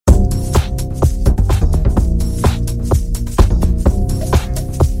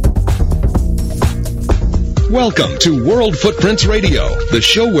Welcome to World Footprints Radio, the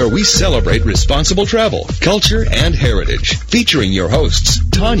show where we celebrate responsible travel, culture, and heritage. Featuring your hosts,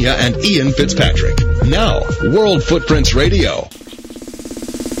 Tanya and Ian Fitzpatrick. Now, World Footprints Radio.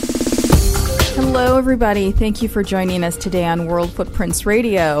 Hello, everybody. Thank you for joining us today on World Footprints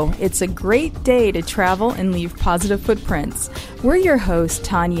Radio. It's a great day to travel and leave positive footprints. We're your hosts,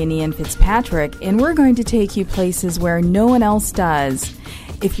 Tanya and Ian Fitzpatrick, and we're going to take you places where no one else does.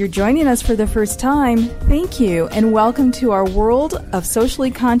 If you're joining us for the first time, thank you, and welcome to our world of socially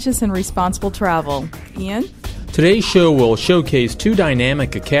conscious and responsible travel. Ian? Today's show will showcase two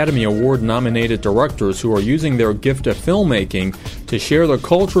dynamic Academy Award-nominated directors who are using their gift of filmmaking to share the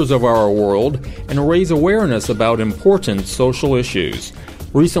cultures of our world and raise awareness about important social issues.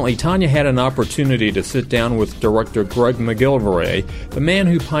 Recently, Tanya had an opportunity to sit down with director Greg McGillivray, the man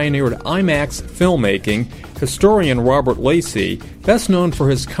who pioneered IMAX filmmaking, historian Robert Lacey, best known for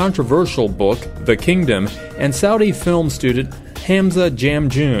his controversial book, The Kingdom, and Saudi film student Hamza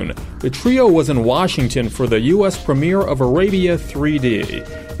Jamjoon. The trio was in Washington for the U.S. premiere of Arabia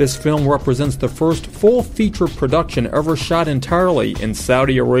 3D. This film represents the first full-feature production ever shot entirely in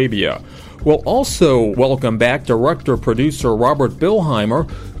Saudi Arabia. We'll also welcome back director-producer Robert Bilheimer,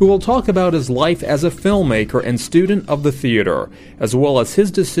 who will talk about his life as a filmmaker and student of the theater, as well as his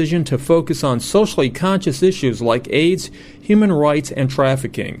decision to focus on socially conscious issues like AIDS, human rights, and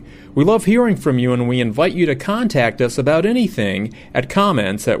trafficking. We love hearing from you, and we invite you to contact us about anything at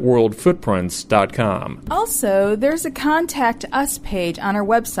comments@worldfootprints.com. Also, there's a Contact Us page on our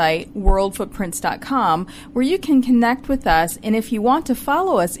website, worldfootprints.com, where you can connect with us, and if you want to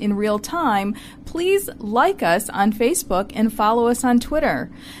follow us in real time, please like us on Facebook and follow us on Twitter.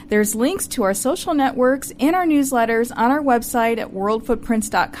 There's links to our social networks and our newsletters on our website at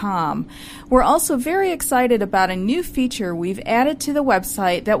worldfootprints.com. We're also very excited about a new feature we've added to the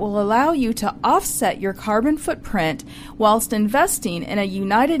website that will allow you to offset your carbon footprint whilst investing in a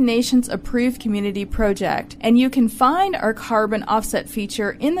United Nations approved community project. And you can find our carbon offset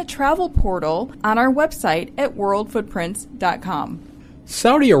feature in the travel portal on our website at worldfootprints.com.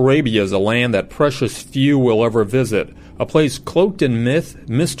 Saudi Arabia is a land that precious few will ever visit, a place cloaked in myth,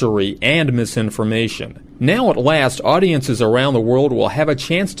 mystery, and misinformation. Now at last, audiences around the world will have a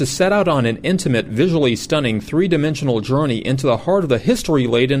chance to set out on an intimate, visually stunning, three-dimensional journey into the heart of the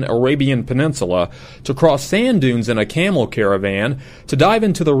history-laden Arabian Peninsula, to cross sand dunes in a camel caravan, to dive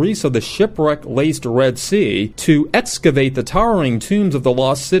into the reefs of the shipwreck-laced Red Sea, to excavate the towering tombs of the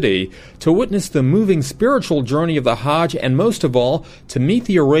Lost City, to witness the moving spiritual journey of the Hajj, and most of all, to meet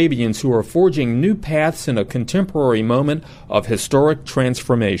the Arabians who are forging new paths in a contemporary moment of historic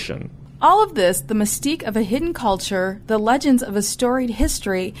transformation. All of this, the mystique of a hidden culture, the legends of a storied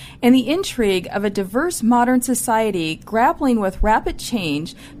history, and the intrigue of a diverse modern society grappling with rapid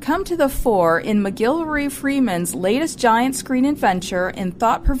change come to the fore in McGillivray Freeman's latest giant screen adventure and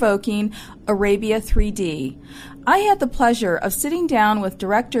thought-provoking Arabia 3D. I had the pleasure of sitting down with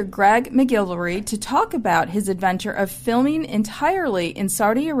director Greg McGillivray to talk about his adventure of filming entirely in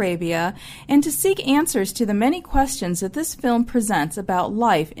Saudi Arabia and to seek answers to the many questions that this film presents about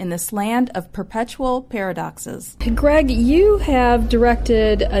life in this land of perpetual paradoxes. Greg, you have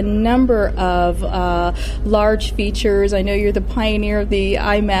directed a number of large features. I know you're the pioneer of the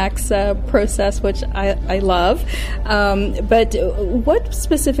IMAX process, which I love. But what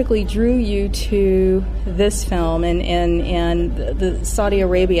specifically drew you to this film and the Saudi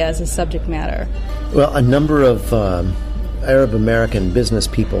Arabia as a subject matter? Well, a number of Arab American business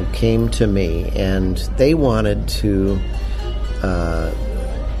people came to me, and they wanted to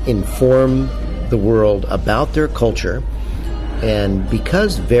inform the world about their culture. And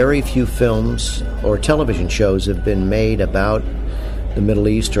because very few films or television shows have been made about the Middle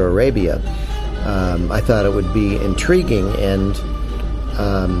East or Arabia, I thought it would be intriguing and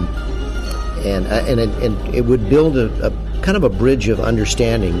it would build a kind of a bridge of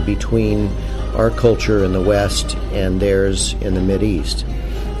understanding between our culture in the West and theirs in the Mideast.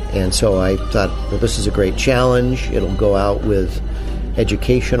 And so I thought, well, this is a great challenge. It'll go out with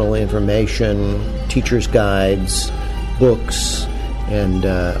educational information, teachers' guides, books, and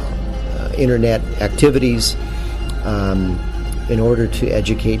internet activities in order to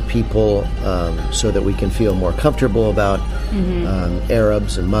educate people so that we can feel more comfortable about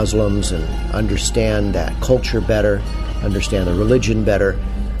Arabs and Muslims and understand that culture better, understand the religion better,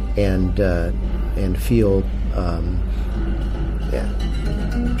 and feel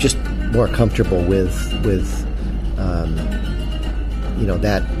just more comfortable with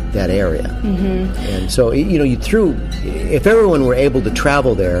that area. And so if everyone were able to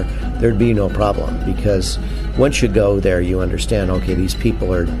travel there, there'd be no problem, because once you go there, you understand, okay, these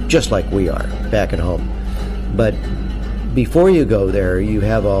people are just like we are back at home. But before you go there, you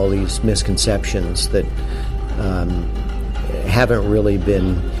have all these misconceptions that haven't really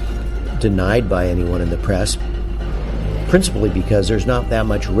been denied by anyone in the press, principally because there's not that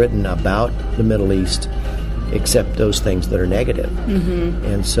much written about the Middle East except those things that are negative. Mm-hmm.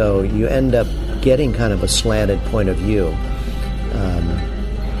 And so you end up getting kind of a slanted point of view.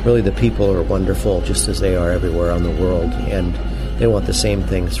 Really, the people are wonderful just as they are everywhere on the world, and they want the same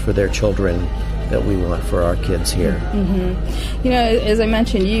things for their children that we want for our kids here. Mm-hmm. You know, as I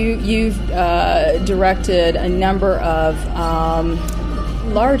mentioned, you've directed a number of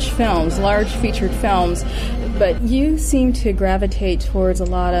large featured films, but you seem to gravitate towards a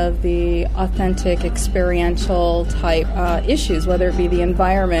lot of the authentic, experiential type issues, whether it be the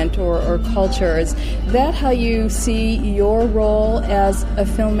environment or culture. Is that how you see your role as a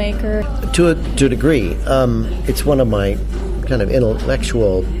filmmaker? To a degree. It's one of my kind of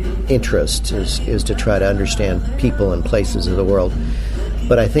intellectual interest is to try to understand people and places of the world.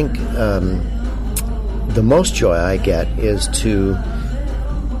 But I think the most joy I get is to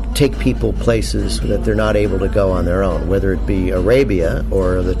take people places that they're not able to go on their own, whether it be Arabia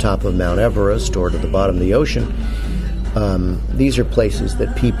or the top of Mount Everest or to the bottom of the ocean. These are places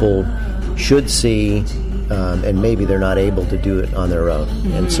that people should see, and maybe they're not able to do it on their own.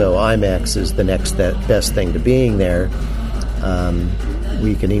 Mm-hmm. And so IMAX is the next best thing to being there.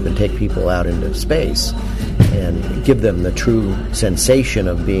 We can even take people out into space and give them the true sensation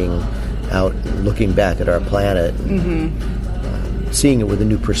of being out looking back at our planet and seeing it with a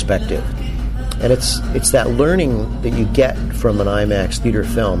new perspective. And it's that learning that you get from an IMAX theater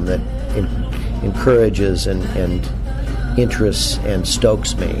film that encourages and interests and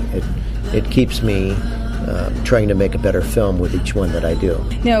stokes me. It keeps me trying to make a better film with each one that I do.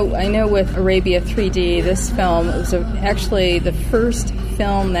 Now, I know with Arabia 3D, this film was actually the first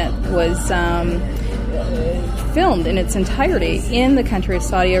film that was filmed in its entirety in the country of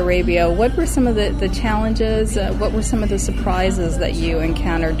Saudi Arabia. What were some of the challenges? What were some of the surprises that you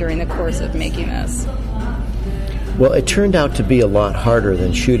encountered during the course of making this? Well, it turned out to be a lot harder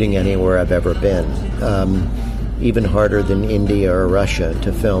than shooting anywhere I've ever been. Even harder than India or Russia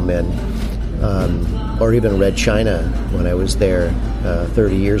to film in. Or even Red China when I was there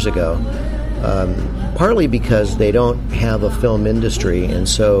 30 years ago. Partly because they don't have a film industry, and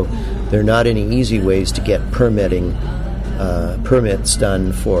so there are not any easy ways to get permits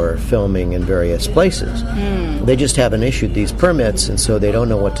done for filming in various places. They just haven't issued these permits, and so they don't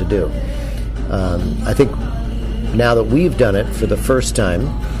know what to do. I think now that we've done it for the first time,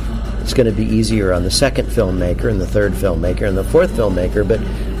 it's going to be easier on the second filmmaker and the third filmmaker and the fourth filmmaker, but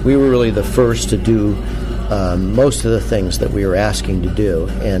we were really the first to do most of the things that we were asking to do,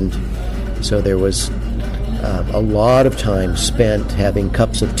 and so there was a lot of time spent having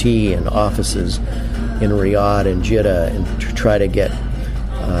cups of tea in offices in Riyadh and Jeddah and to try to get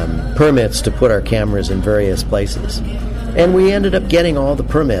permits to put our cameras in various places. And we ended up getting all the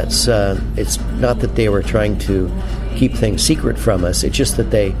permits. It's not that they were trying to keep things secret from us, it's just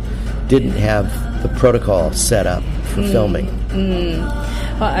that they didn't have the protocol set up for filming.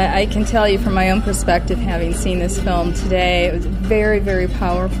 Well, I can tell you from my own perspective, having seen this film today, it was very, very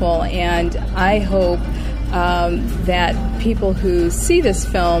powerful, and I hope that people who see this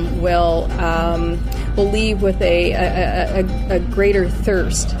film will leave with a greater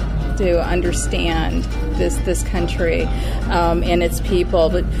thirst to understand this country and its people.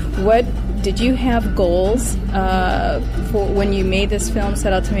 But what did you have goals for when you made this film,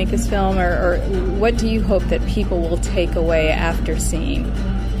 set out to make this film, or what do you hope that people will take away after seeing?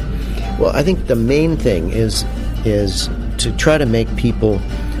 Well, I think the main thing is to try to make people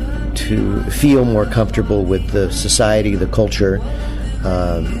to feel more comfortable with the society, the culture,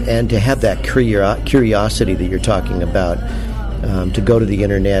 and to have that curiosity that you're talking about, to go to the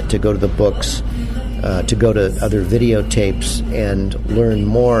internet, to go to the books, to go to other videotapes and learn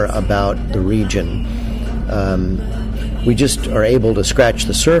more about the region. We just are able to scratch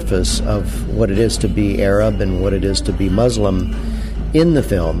the surface of what it is to be Arab and what it is to be Muslim in the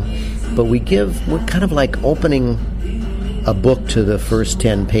film, but we're kind of like opening a book to the first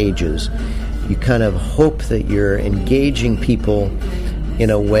 10 pages. You kind of hope that you're engaging people in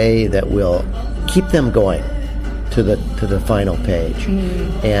a way that will keep them going to the final page.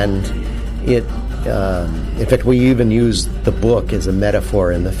 And it in fact, we even use the book as a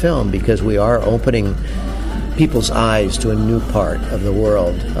metaphor in the film because we are opening people's eyes to a new part of the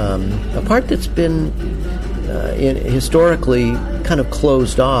world, a part that's been historically kind of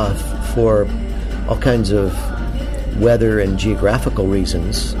closed off for all kinds of weather and geographical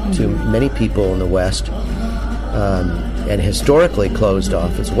reasons to many people in the West, and historically closed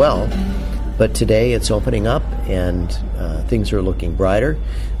off as well. But today it's opening up, and things are looking brighter.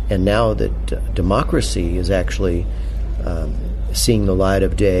 And now that democracy is actually seeing the light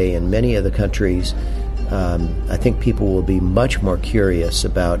of day in many of the countries, I think people will be much more curious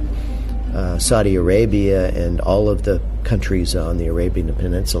about Saudi Arabia and all of the countries on the Arabian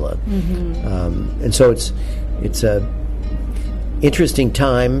Peninsula. And so it's a interesting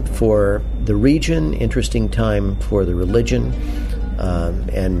time for the region, interesting time for the religion,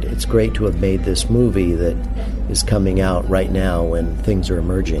 and it's great to have made this movie that is coming out right now when things are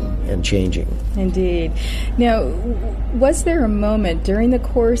emerging and changing. Indeed. Now, was there a moment during the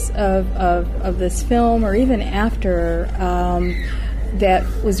course of this film, or even after, that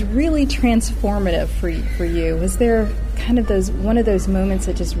was really transformative for you? Was there kind of one of those moments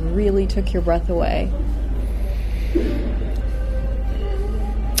that just really took your breath away?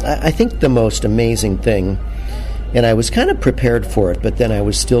 I think the most amazing thing, and I was kind of prepared for it, but then I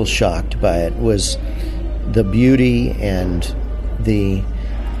was still shocked by it, was the beauty and the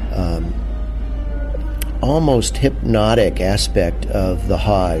almost hypnotic aspect of the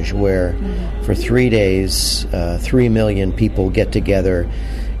Hajj, where for 3 days 3 million people get together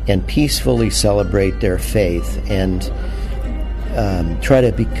and peacefully celebrate their faith and try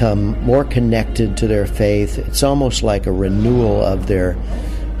to become more connected to their faith. It's almost like a renewal of their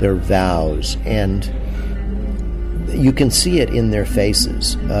vows, and you can see it in their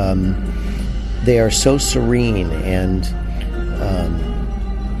faces. They are so serene and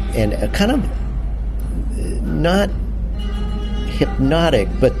a kind of not hypnotic,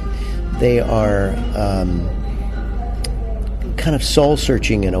 but they are kind of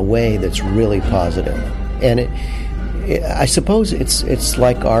soul-searching in a way that's really positive. And I suppose it's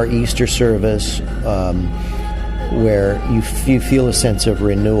like our Easter service, where you feel a sense of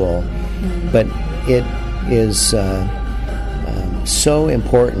renewal, but it is so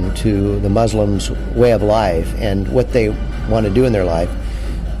important to the Muslims' way of life and what they want to do in their life.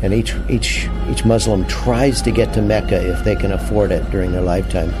 And each Muslim tries to get to Mecca if they can afford it during their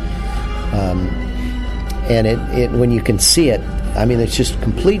lifetime. And it when you can see it, I mean, it's just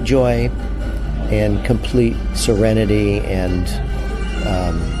complete joy and complete serenity and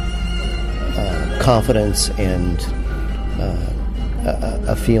confidence and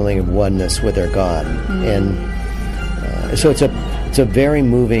a feeling of oneness with their God. And so it's a very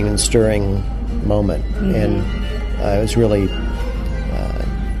moving and stirring moment. And I was really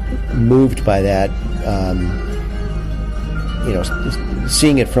moved by that,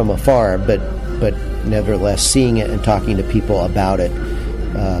 seeing it from afar, but nevertheless seeing it and talking to people about it,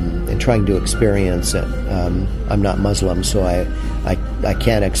 and trying to experience it. I'm not Muslim, so I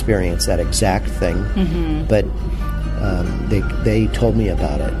can't experience that exact thing, but they told me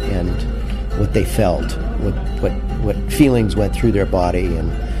about it and what they felt, what feelings went through their body,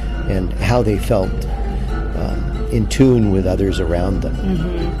 and how they felt in tune with others around them.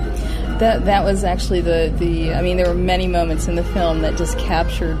 That was actually the I mean, there were many moments in the film that just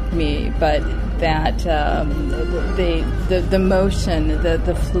captured me, but that the motion,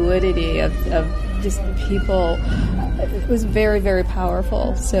 the fluidity of just people, it was very, very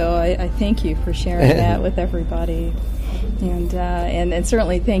powerful. So I thank you for sharing that with everybody. And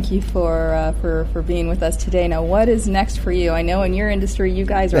certainly thank you for being with us today. Now, what is next for you? I know in your industry you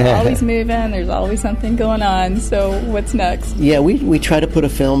guys are always moving. There's always something going on. So what's next? Yeah, we try to put a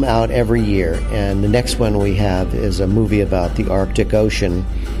film out every year, and the next one we have is a movie about the Arctic Ocean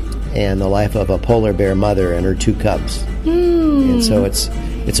and the life of a polar bear mother and her 2 cubs. And so it's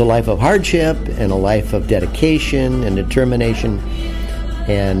a life of hardship and a life of dedication and determination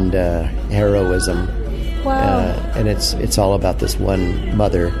and heroism. Wow. And it's all about this one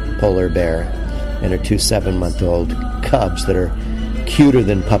mother polar bear and her 2 7-month-old cubs that are cuter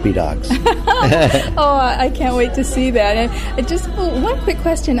than puppy dogs. Oh, I can't wait to see that. And just one quick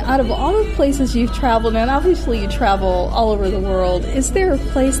question: out of all the places you've traveled, and obviously you travel all over the world, is there a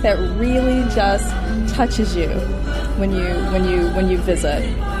place that really just touches you when you visit?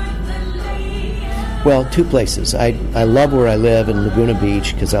 Well, 2 places. I love where I live in Laguna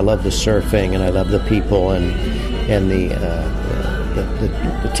Beach because I love the surfing and I love the people and the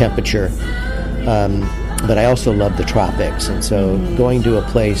temperature. But I also love the tropics, and so going to a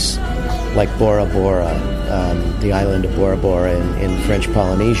place like Bora Bora, the island of Bora Bora in French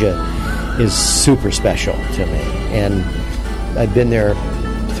Polynesia, is super special to me. And I've been there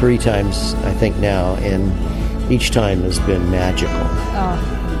 3 times, I think now, and each time has been magical. Oh.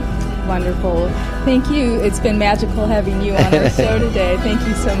 Wonderful. Thank you. It's been magical having you on our show today. Thank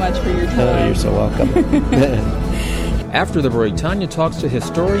you so much for your time. Oh, you're so welcome. After the break, Tanya talks to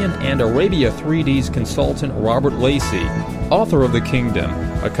historian and Arabia 3D's consultant Robert Lacey, author of The Kingdom,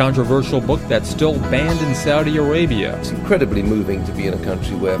 a controversial book that's still banned in Saudi Arabia. It's incredibly moving to be in a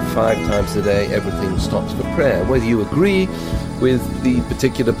country where 5 times a day everything stops for prayer. Whether you agree with the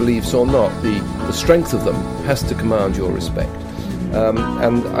particular beliefs or not, the strength of them has to command your respect.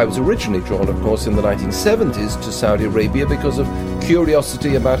 And I was originally drawn, of course, in the 1970s to Saudi Arabia because of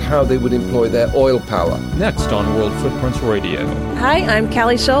curiosity about how they would employ their oil power. Next on World Footprints Radio. Hi, I'm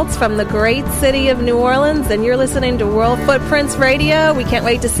Kelly Schultz from the great city of New Orleans, and you're listening to World Footprints Radio. We can't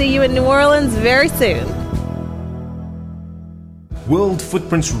wait to see you in New Orleans very soon. World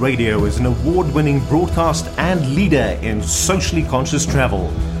Footprints Radio is an award-winning broadcast and leader in socially conscious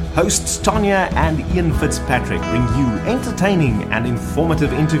travel. Hosts Tanya and Ian Fitzpatrick bring you entertaining and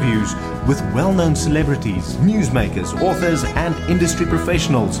informative interviews with well-known celebrities, newsmakers, authors, and industry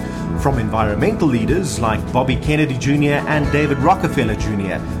professionals, from environmental leaders like Bobby Kennedy Jr. and David Rockefeller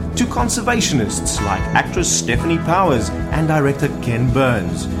Jr. to conservationists like actress Stephanie Powers and director Ken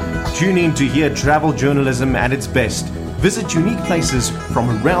Burns. Tune in to hear travel journalism at its best. Visit unique places from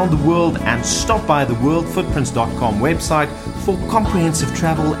around the world and stop by the worldfootprints.com website for comprehensive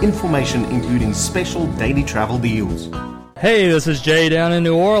travel information, including special daily travel deals. Hey, this is Jay down in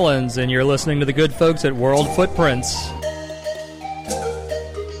New Orleans, and you're listening to the good folks at World Footprints.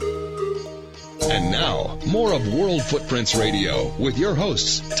 And now, more of World Footprints Radio with your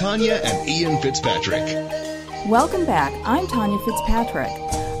hosts, Tanya and Ian Fitzpatrick. Welcome back. I'm Tanya Fitzpatrick.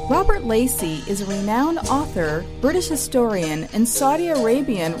 Robert Lacey is a renowned author, British historian, and Saudi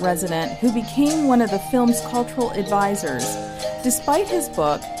Arabian resident who became one of the film's cultural advisors. Despite his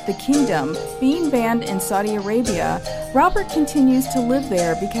book, The Kingdom, being banned in Saudi Arabia, Robert continues to live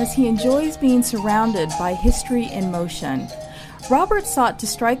there because he enjoys being surrounded by history in motion. Robert sought to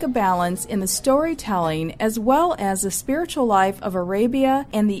strike a balance in the storytelling as well as the spiritual life of Arabia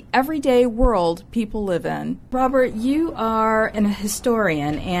and the everyday world people live in. Robert, you are a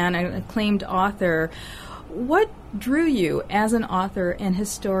historian and an acclaimed author. What drew you as an author and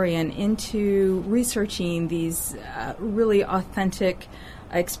historian into researching these really authentic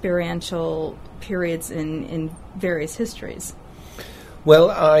experiential periods in various histories?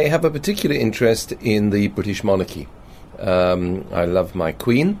 Well, I have a particular interest in the British monarchy. I love my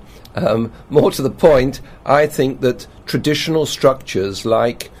Queen. More to the point, I think that traditional structures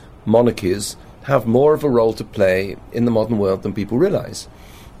like monarchies have more of a role to play in the modern world than people realize.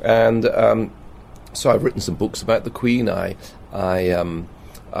 And so I've written some books about the Queen. I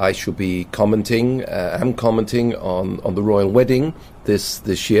shall be commenting on the royal wedding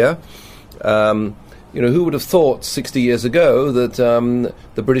this year. Who would have thought 60 years ago that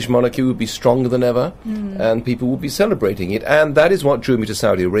the British monarchy would be stronger than ever and people would be celebrating it? And that is what drew me to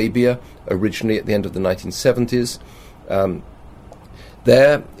Saudi Arabia, originally at the end of the 1970s.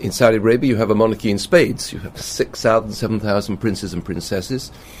 There, in Saudi Arabia, you have a monarchy in spades. You have 6,000, 7,000 princes and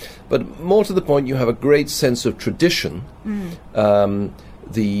princesses. But more to the point, you have a great sense of tradition,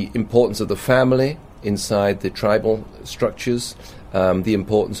 the importance of the family inside the tribal structures, the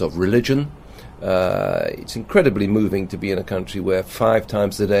importance of religion. It's incredibly moving to be in a country where 5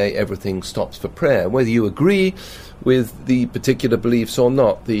 times a day everything stops for prayer. Whether you agree with the particular beliefs or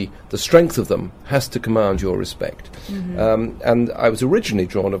not, the strength of them has to command your respect. And I was originally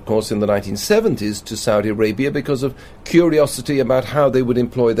drawn, of course, in the 1970s to Saudi Arabia because of curiosity about how they would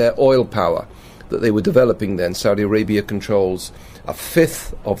employ their oil power that they were developing then. Saudi Arabia controls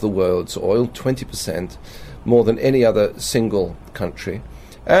 1/5 of the world's oil, 20%, more than any other single country.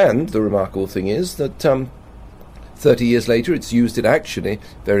 And the remarkable thing is that 30 years later, it's used it actually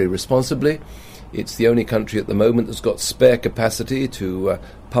very responsibly. It's the only country at the moment that's got spare capacity to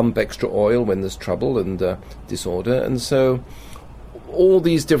pump extra oil when there's trouble and disorder. And so all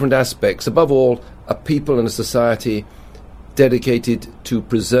these different aspects, above all, a people and a society dedicated to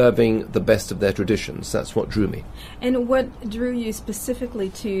preserving the best of their traditions. That's what drew me. And what drew you specifically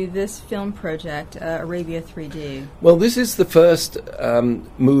to this film project, Arabia 3D? Well, this is the first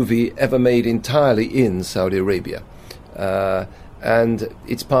movie ever made entirely in Saudi Arabia. And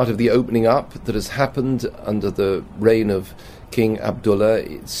it's part of the opening up that has happened under the reign of King Abdullah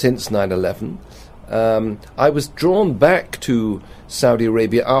since 9/11. I was drawn back to Saudi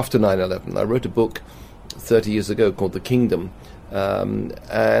Arabia after 9/11. I wrote a book 30 years ago called The Kingdom,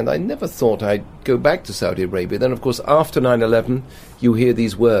 and I never thought I'd go back to Saudi Arabia. Then, of course, after 9/11, you hear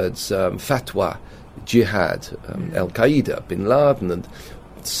these words, fatwa, jihad, Al-Qaeda, Bin Laden, and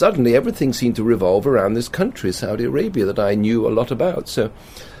suddenly everything seemed to revolve around this country, Saudi Arabia, that I knew a lot about. So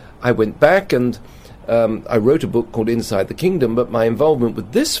I went back and I wrote a book called Inside the Kingdom, but my involvement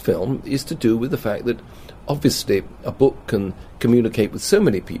with this film is to do with the fact that obviously a book can communicate with so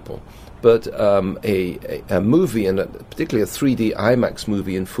many people, but a movie, and particularly a 3D IMAX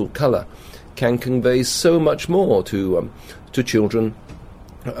movie in full color, can convey so much more to children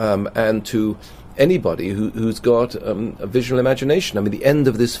and to anybody who's got a visual imagination. I mean, the end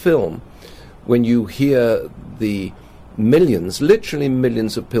of this film, when you hear the millions, literally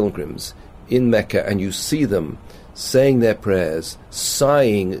millions of pilgrims in Mecca, and you see them saying their prayers,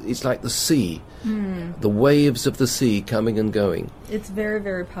 sighing, it's like the sea, the waves of the sea coming and going. It's very,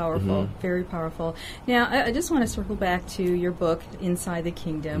 very powerful, very powerful. Now, I just want to circle back to your book, Inside the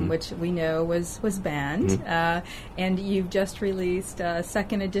Kingdom, which we know was banned, and you've just released a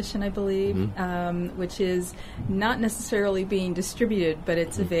second edition, I believe, which is not necessarily being distributed, but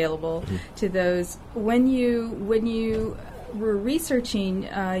it's available to those. When you were researching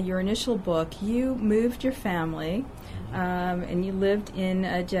your initial book, you moved your family, and you lived in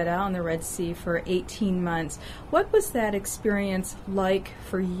Jeddah on the Red Sea for 18 months. What was that experience like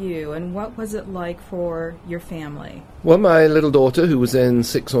for you, and what was it like for your family? Well, my little daughter, who was then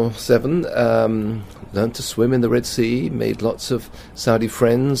 6 or 7, learned to swim in the Red Sea, made lots of Saudi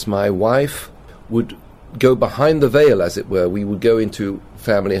friends. My wife would go behind the veil, as it were. We would go into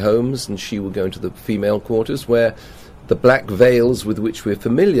family homes, and she would go into the female quarters, where the black veils with which we're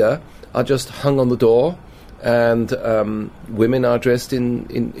familiar are just hung on the door, and women are dressed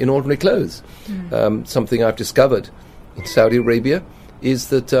in ordinary clothes. Something I've discovered in Saudi Arabia is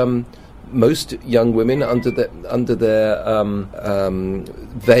that most young women under their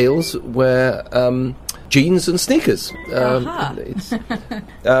veils wear jeans and sneakers. For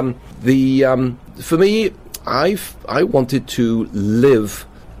me, I wanted to live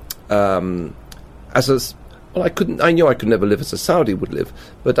as a... Well, I knew I could never live as a Saudi would live,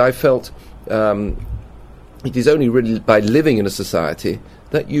 but I felt it is only really by living in a society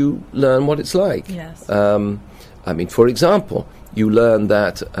that you learn what it's like. Yes. I mean, for example, you learn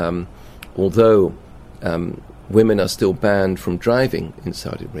that although women are still banned from driving in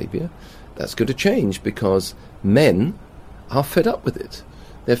Saudi Arabia, that's going to change because men are fed up with it.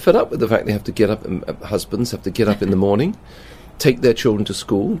 They're fed up with the fact they have to get up, husbands have to get up in the morning, take their children to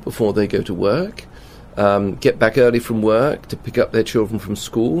school before they go to work, get back early from work to pick up their children from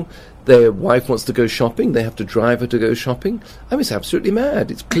school. Their wife wants to go shopping. They have to drive her to go shopping. I mean, it's absolutely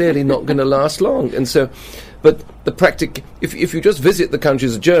mad. It's clearly not going to last long. And so, but the if you just visit the country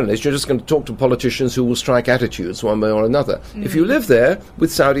as a journalist, you're just going to talk to politicians who will strike attitudes one way or another. If you live there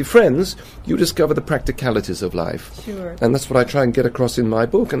with Saudi friends, you discover the practicalities of life. Sure. And that's what I try and get across in my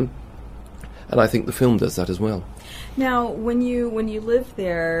book. And I think the film does that as well. Now, when you lived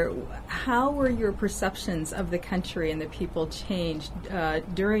there, how were your perceptions of the country and the people changed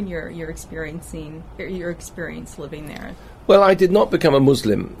during your experience living there? Well, I did not become a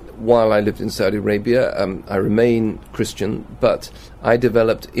Muslim while I lived in Saudi Arabia. I remain Christian, but I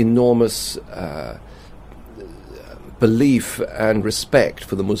developed enormous belief and respect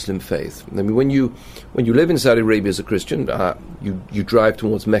for the Muslim faith. I mean, when you live in Saudi Arabia as a Christian, you drive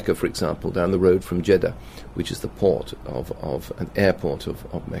towards Mecca, for example, down the road from Jeddah, which is the port of an airport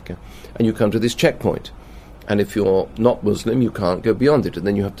of Mecca, and you come to this checkpoint. And if you're not Muslim, you can't go beyond it, and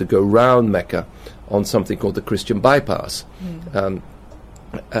then you have to go round Mecca on something called the Christian bypass. In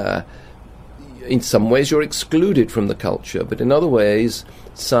some ways, you're excluded from the culture, but in other ways,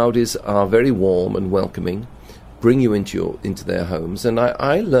 Saudis are very warm and welcoming, bring you into their homes, and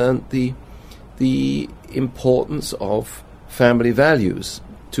I learned the importance of family values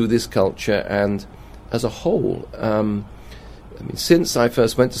to this culture and as a whole. I mean, since I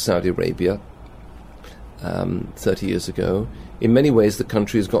first went to Saudi Arabia 30 years ago, in many ways the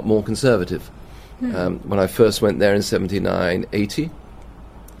country has got more conservative. When I first went there in 79, 80,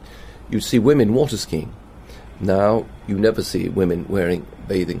 you'd see women water skiing. Now you never see women wearing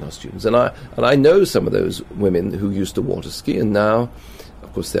bathing costumes, and I know some of those women who used to water ski, and now,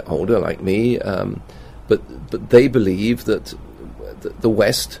 of course, they're older like me, but they believe that the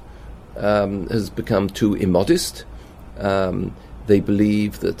West has become too immodest. They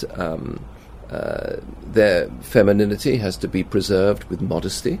believe that their femininity has to be preserved with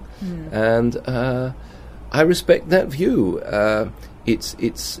modesty, and I respect that view. It's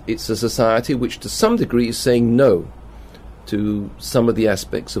a society which, to some degree, is saying no to some of the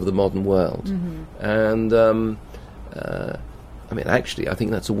aspects of the modern world, and I mean, actually, I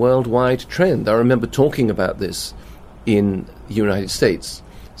think that's a worldwide trend. I remember talking about this in the United States,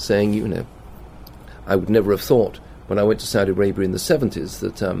 saying, I would never have thought when I went to Saudi Arabia in the 70s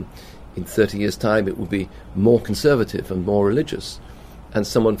that in 30 years' time it would be more conservative and more religious. And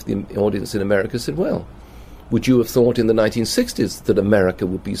someone from the audience in America said, well, would you have thought in the 1960s that America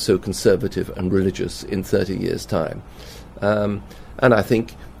would be so conservative and religious in 30 years' time? And I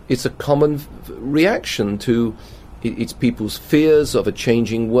think it's a common reaction to it's people's fears of a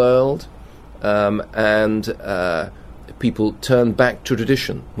changing world, and people turn back to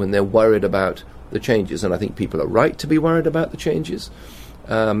tradition when they're worried about the changes. And I think people are right to be worried about the changes.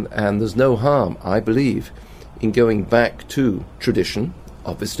 And there's no harm, I believe, in going back to tradition,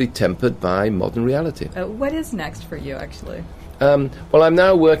 obviously tempered by modern reality. What is next for you, actually? Well, I'm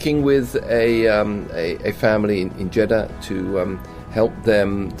now working with a family in Jeddah to help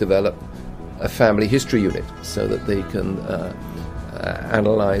them develop a family history unit so that they can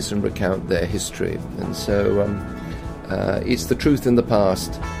analyze and recount their history. And so it's the truth in the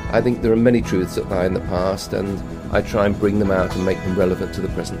past. I think there are many truths that lie in the past, and I try and bring them out and make them relevant to the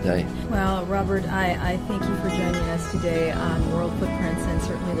present day. Well, Robert, I thank you for joining us today on World Footprints, and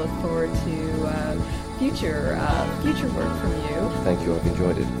certainly look forward to future work from you. Thank you, I've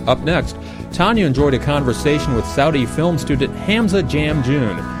enjoyed it. Up next, Tanya enjoyed a conversation with Saudi film student Hamza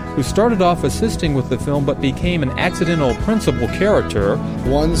Jamjoon, who started off assisting with the film but became an accidental principal character.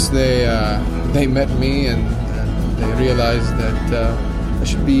 Once they met me and they realized that I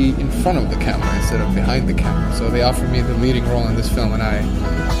should be in front of the camera instead of behind the camera. So they offered me the leading role in this film, and I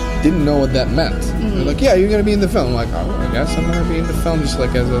didn't know what that meant. They're like, yeah, you're going to be in the film. I'm like, oh, I guess I'm going to be in the film just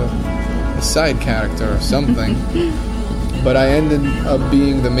like as a side character or something. But I ended up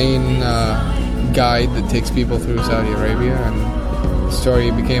being the main guide that takes people through Saudi Arabia, and the story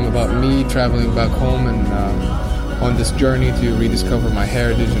became about me traveling back home and on this journey to rediscover my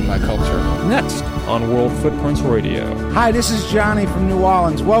heritage and my culture. Next on World Footprints Radio. Hi, this is Johnny from New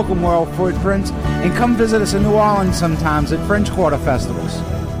Orleans. Welcome, World Footprints, and come visit us in New Orleans sometimes at French Quarter festivals.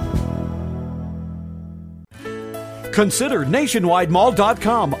 Consider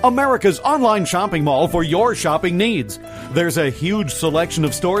NationwideMall.com, America's online shopping mall for your shopping needs. There's a huge selection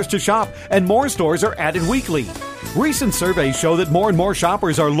of stores to shop, and more stores are added weekly. Recent surveys show that more and more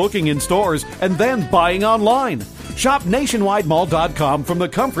shoppers are looking in stores and then buying online. Shop NationwideMall.com from the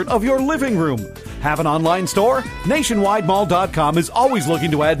comfort of your living room. Have an online store? NationwideMall.com is always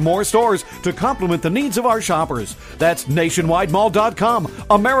looking to add more stores to complement the needs of our shoppers. That's NationwideMall.com,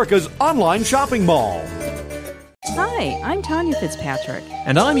 America's online shopping mall. Hi, I'm Tanya Fitzpatrick.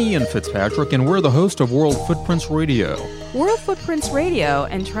 And I'm Ian Fitzpatrick, and we're the host of World Footprints Radio. World Footprints Radio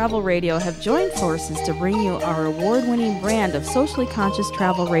and Travel Radio have joined forces to bring you our award-winning brand of socially conscious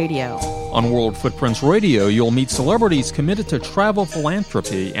travel radio. On World Footprints Radio, you'll meet celebrities committed to travel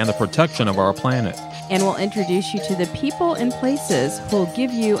philanthropy and the protection of our planet. And we'll introduce you to the people and places who will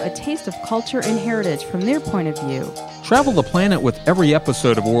give you a taste of culture and heritage from their point of view. Travel the planet with every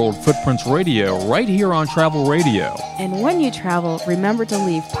episode of World Footprints Radio right here on Travel Radio. And when you travel, remember to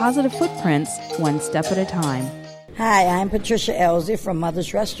leave positive footprints one step at a time. Hi, I'm Patricia Elsie from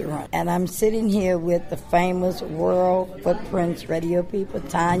Mother's Restaurant, and I'm sitting here with the famous World Footprints Radio people,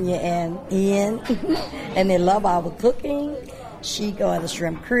 Tanya and Ian, and they love our cooking. She got a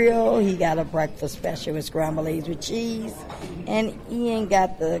shrimp creole, he got a breakfast special with scrambled eggs with cheese, and Ian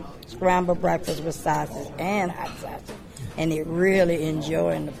got the scrambled breakfast with sausage and hot sausage, and they're really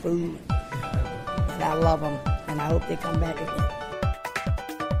enjoying the food. And I love them, and I hope they come back again.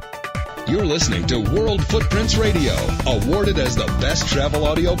 You're listening to World Footprints Radio, awarded as the best travel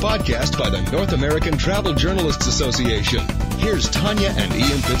audio podcast by the North American Travel Journalists Association. Here's Tanya and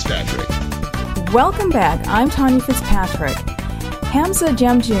Ian Fitzpatrick. Welcome back. I'm Tanya Fitzpatrick. Hamza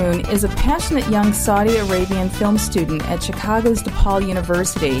Jamjoon is a passionate young Saudi Arabian film student at Chicago's DePaul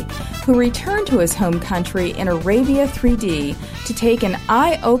University who returned to his home country in Arabia 3D to take an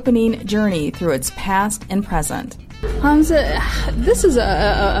eye-opening journey through its past and present. Hamza, this is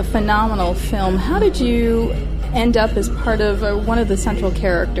a phenomenal film. How did you end up as part of one of the central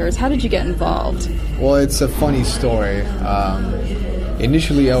characters? How did you get involved? Well, it's a funny story.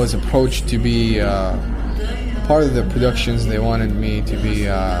 Initially, I was approached to be part of the productions. They wanted me to be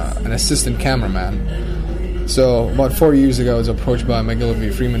an assistant cameraman. So about 4 years ago, I was approached by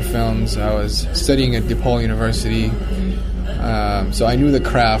McGillivray Freeman Films. I was studying at DePaul University. So I knew the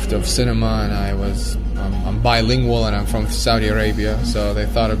craft of cinema, and I'm bilingual, and I'm from Saudi Arabia, so they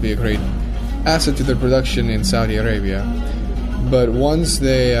thought it'd be a great asset to their production in Saudi Arabia. But once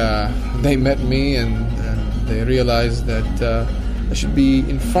they met me and they realized that I should be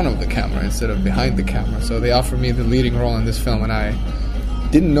in front of the camera instead of behind the camera, so they offered me the leading role in this film, and I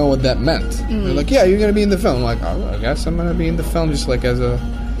didn't know what that meant. They're like, yeah, you're going to be in the film. I'm like, oh, I guess I'm going to be in the film just like as a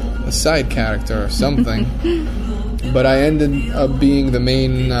side character or something. But I ended up being the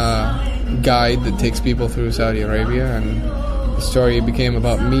main guide that takes people through Saudi Arabia, and the story became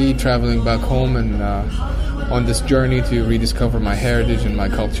about me traveling back home and on this journey to rediscover my heritage and my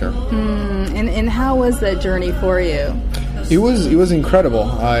culture. And how was that journey for you? It was incredible.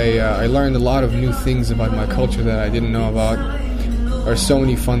 I learned a lot of new things about my culture that I didn't know about. There are so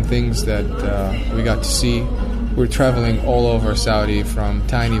many fun things that we got to see. We were traveling all over Saudi, from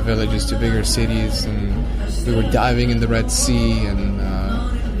tiny villages to bigger cities, and we were diving in the Red Sea, and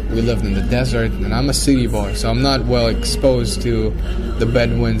we lived in the desert. And I'm a city boy, so I'm not well exposed to the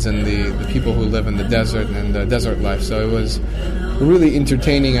Bedouins and the people who live in the desert and the desert life. So it was really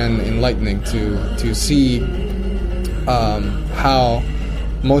entertaining and enlightening to see how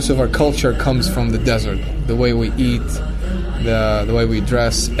most of our culture comes from the desert. The way we eat, the way we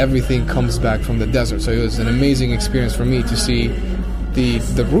dress, everything comes back from the desert. So it was an amazing experience for me to see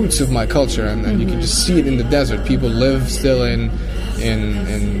the roots of my culture, and you can just see it in the desert. People live still in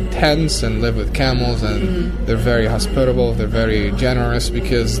tents and live with camels, and they're very hospitable, they're very generous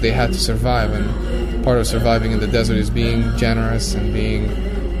because they had to survive, and part of surviving in the desert is being generous and being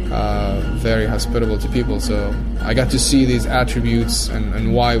very hospitable to people. So I got to see these attributes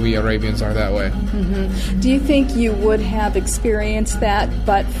and why we Arabians are that way. Do you think you would have experienced that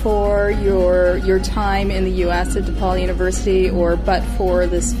but for your time in the U.S. at DePaul University, or but for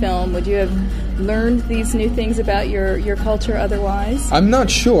this film? Would you have learned these new things about your culture otherwise? I'm not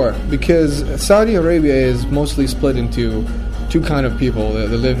sure, because Saudi Arabia is mostly split into two kind of people.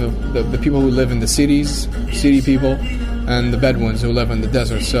 The people who live in the cities, city people, and the Bedouins who live in the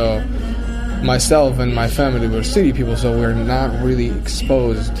desert. So myself and my family were city people, so we're not really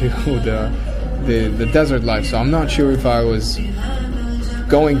exposed to the desert life. So I'm not sure if I was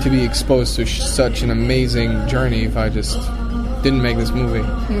going to be exposed to such an amazing journey if I just didn't make this movie.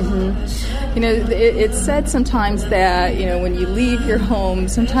 You know, it's said sometimes that, you know, when you leave your home,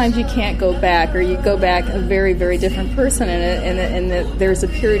 sometimes you can't go back, or you go back a very, very different person, and that there's a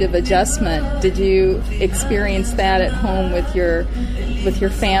period of adjustment. Did you experience that at home with your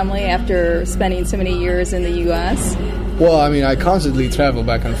family after spending so many years in the U.S.? Well, I mean, I constantly travel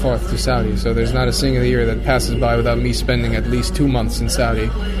back and forth to Saudi, so there's not a single year that passes by without me spending at least 2 months in Saudi.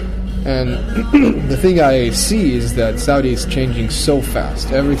 And the thing I see is that Saudi is changing so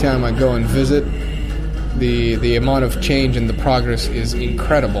fast. Every time I go and visit, the amount of change and the progress is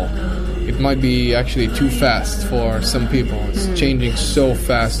incredible. It might be actually too fast for some people. It's changing so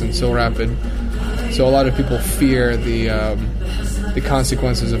fast and so rapid. So a lot of people fear the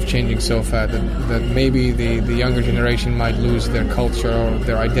consequences of changing so fast, that maybe the younger generation might lose their culture or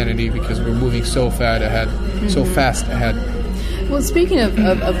their identity because we're moving so fast ahead. Well, speaking of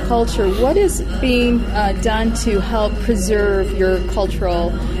culture, what is being done to help preserve your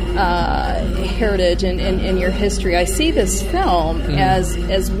cultural heritage and your history? I see this film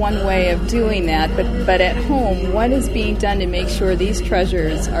as one way of doing that, but at home, what is being done to make sure these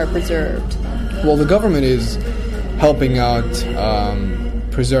treasures are preserved? Well, the government is helping out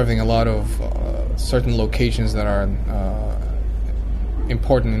preserving a lot of certain locations that are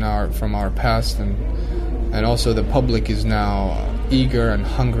important from our past, and also the public is now eager and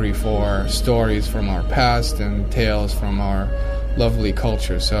hungry for stories from our past and tales from our lovely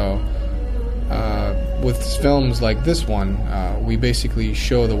culture. So with films like this one, we basically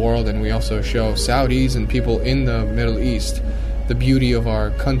show the world, and we also show Saudis and people in the Middle East the beauty of our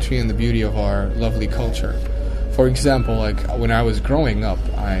country and the beauty of our lovely culture. For example, like when I was growing up,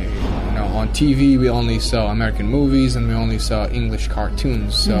 on TV we only saw American movies and we only saw English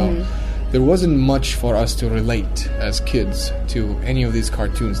cartoons. So there wasn't much for us to relate as kids to any of these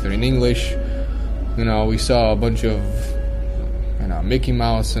cartoons. They're in English. We saw a bunch of Mickey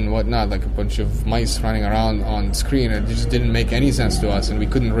Mouse and whatnot, like a bunch of mice running around on screen. It just didn't make any sense to us, and we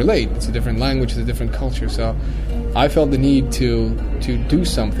couldn't relate. It's a different language, it's a different culture. So I felt the need to do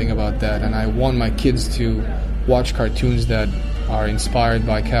something about that, and I want my kids to watch cartoons that are inspired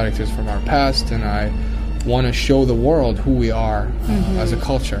by characters from our past, and I want to show the world who we are as a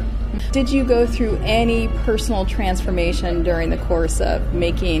culture. Did you go through any personal transformation during the course of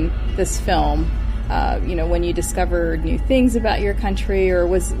making this film? When you discovered new things about your country, or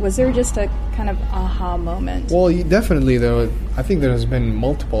was there just a kind of aha moment? Well, definitely, though. I think there has been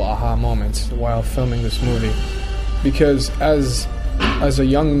multiple aha moments while filming this movie, because as a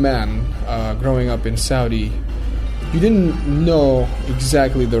young man growing up in Saudi, you didn't know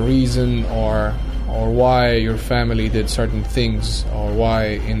exactly the reason or why your family did certain things, or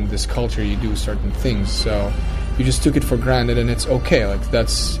why in this culture you do certain things. So you just took it for granted, and it's okay. Like,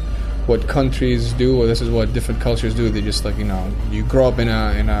 that's what countries do, or this is what different cultures do. They just, you grow up in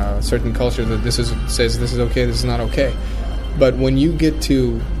a certain culture that says this is okay, this is not okay. But when you get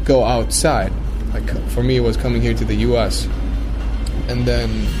to go outside, like for me it was coming here to the U.S., and then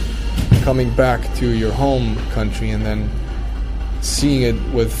coming back to your home country and then seeing it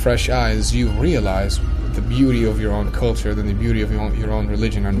with fresh eyes, you realize the beauty of your own culture, then the beauty of your own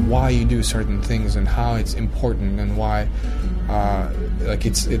religion, and why you do certain things, and how it's important, and why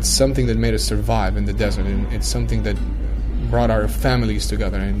it's something that made us survive in the desert, and it's something that brought our families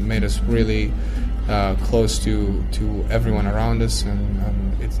together and made us really close to everyone around us,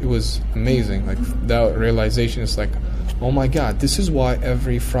 and it was amazing. Like, that realization is like, oh my God, this is why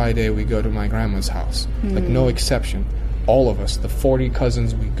every Friday we go to my grandma's house. Like, no exception. All of us, the 40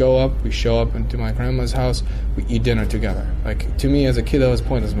 cousins, we show up into my grandma's house, we eat dinner together. Like, to me as a kid, that was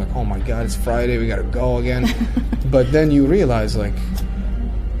pointless. I'm like, oh my God, it's Friday, we gotta go again. But then you realize, like,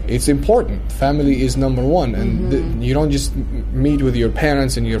 it's important. Family is number one, and you don't just meet with your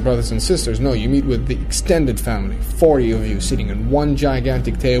parents and your brothers and sisters. No, you meet with the extended family, 40 of you sitting at one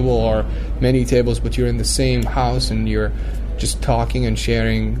gigantic table or many tables, but you're in the same house and you're just talking and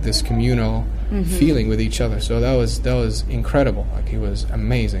sharing this communal feeling with each other. So that was incredible. Like, it was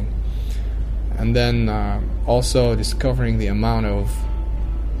amazing. And then also discovering the amount of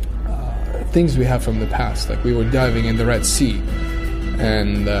things we have from the past. Like, we were diving in the Red Sea,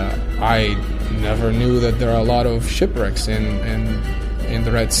 and I never knew that there are a lot of shipwrecks in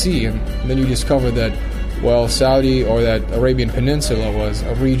the Red Sea. And then you discover that, well, Saudi or that Arabian Peninsula was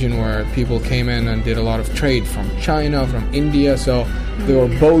a region where people came in and did a lot of trade from China, from India. So there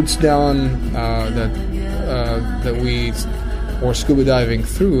were boats down that we were scuba diving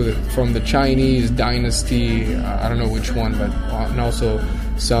through from the Chinese dynasty. I don't know which one, but and also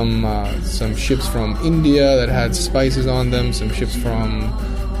some ships from India that had spices on them, some ships from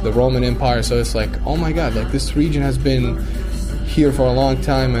the Roman Empire. So it's like, oh my God, like, this region has been here for a long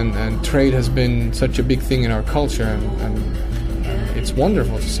time, and trade has been such a big thing in our culture, and it's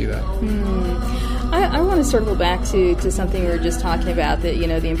wonderful to see that. I want to circle back to something we were just talking about, that,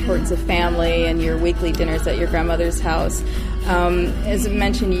 the importance of family and your weekly dinners at your grandmother's house. As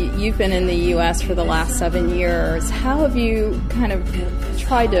mentioned, you've been in the U.S. for the last 7 years. How have you kind of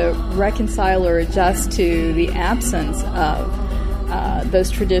tried to reconcile or adjust to the absence of those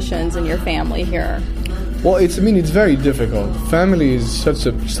traditions in your family here? Well, it's very difficult. Family is such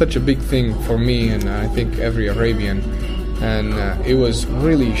a big thing for me, and I think every Arabian. And it was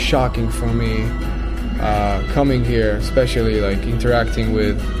really shocking for me coming here, especially like interacting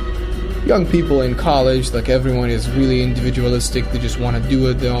with young people in college. Like, everyone is really individualistic. They just want to do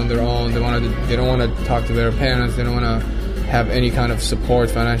it on their own. They don't want to talk to their parents. They don't want to have any kind of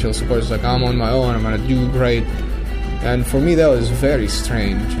support, financial support. It's like, I'm on my own. I'm gonna do great. And for me, that was very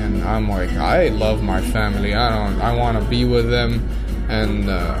strange. And I'm like, I love my family. I want to be with them,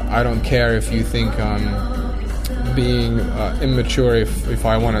 and I don't care if you think I'm being immature. If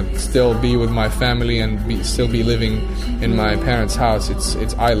I want to still be with my family and still be living in my parents' house,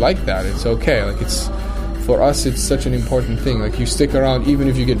 it's I like that. It's okay. Like, it's for us, it's such an important thing. Like, you stick around even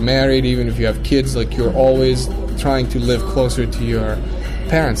if you get married, even if you have kids. Like, you're always trying to live closer to your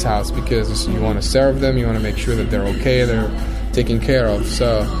parents' house, because you want to serve them, you want to make sure that they're okay, they're taken care of.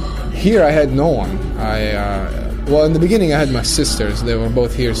 So here I had no one. Well, in the beginning I had my sisters. They were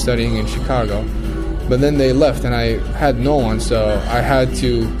both here studying in Chicago, but then they left and I had no one. So I had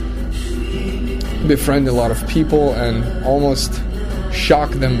to befriend a lot of people and almost shock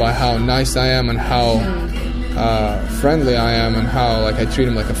them by how nice I am and how friendly I am, and how, like, I treat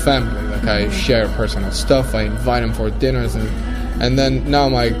them like a family. Like, I share personal stuff, I invite them for dinners, and then now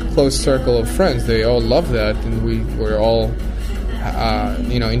my close circle of friends, they all love that, and we're all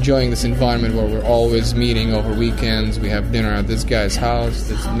enjoying this environment where we're always meeting over weekends. We have dinner at this guy's house,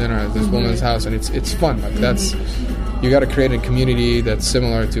 this dinner at this woman's house, and it's fun. Like, that's, you got to create a community that's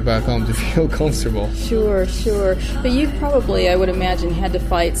similar to back home to feel comfortable. Sure. But you've probably, I would imagine, had to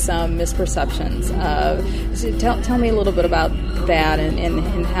fight some misperceptions. So tell me a little bit about that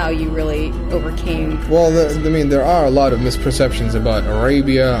and how you really overcame. Well, there are a lot of misperceptions about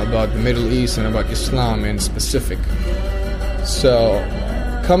Arabia, about the Middle East, and about Islam in specific. So,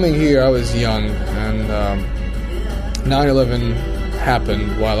 coming here, I was young, and 9/11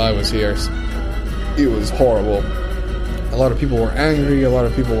 happened while I was here. It was horrible. A lot of people were angry, a lot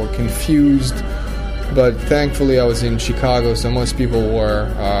of people were confused, but thankfully I was in Chicago, so most people were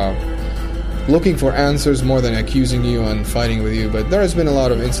looking for answers more than accusing you and fighting with you. But there has been a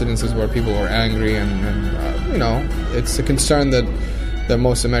lot of incidences where people were angry, and it's a concern that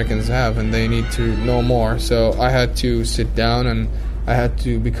most Americans have, and they need to know more. So I had to sit down, and I had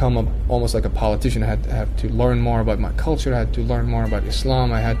to become almost like a politician. I had to learn more about my culture. I had to learn more about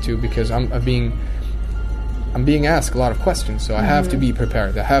Islam. I had to, because I'm being asked a lot of questions, so I have to be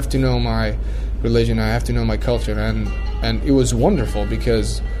prepared. I have to know my religion. I have to know my culture, and it was wonderful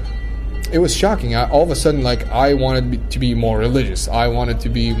because it was shocking. All of a sudden, like, I wanted to be more religious. I wanted to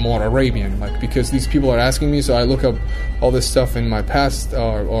be more Arabian, like, because these people are asking me. So I look up all this stuff in my past,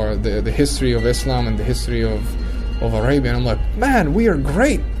 or the history of Islam and the history of Arabia, and I'm like, man, we are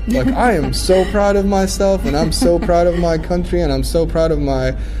great. Like, I am so proud of myself, and I'm so proud of my country, and I'm so proud of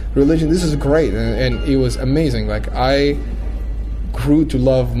my religion. This is great, and it was amazing. Like, I grew to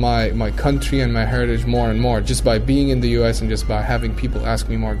love my country and my heritage more and more just by being in the U.S. and just by having people ask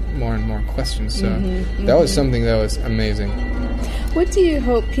me more and more questions. So that was something that was amazing. What do you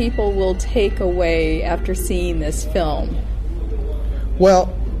hope people will take away after seeing this film? Well,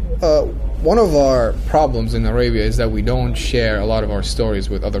 one of our problems in Arabia is that we don't share a lot of our stories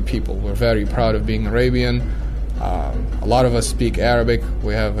with other people. We're very proud of being Arabian. A lot of us speak Arabic.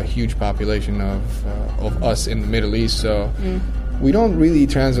 We have a huge population of us in the Middle East, so we don't really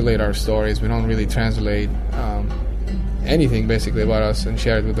translate our stories. We don't really translate anything basically about us and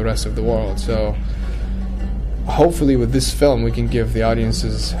share it with the rest of the world. So hopefully with this film we can give the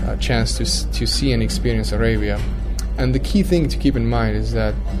audiences a chance to see and experience Arabia. And the key thing to keep in mind is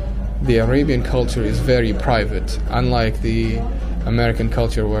that the Arabian culture is very private, unlike the American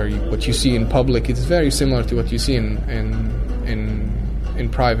culture where what you see in public is very similar to what you see in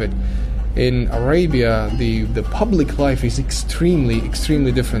private. In Arabia, the public life is extremely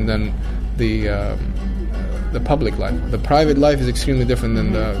different than the public life. The private life is extremely different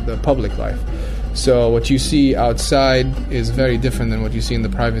than the public life. So what you see outside is very different than what you see in the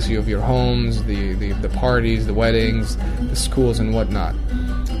privacy of your homes, the parties, the weddings, the schools and whatnot.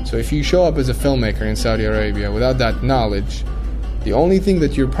 So if you show up as a filmmaker in Saudi Arabia without that knowledge, the only thing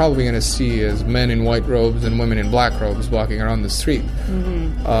that you're probably going to see is men in white robes and women in black robes walking around the street.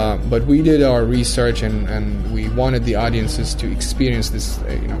 But we did our research and we wanted the audiences to experience this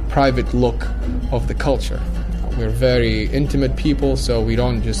private look of the culture. We're very intimate people, so we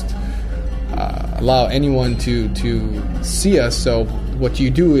don't just allow anyone to see us. So what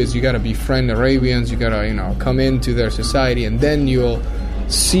you do is you got to befriend Arabians, you got to come into their society, and then you'll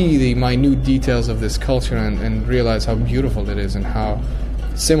see the minute details of this culture and realize how beautiful it is and how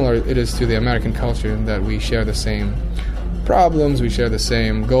similar it is to the American culture, in that we share the same problems, we share the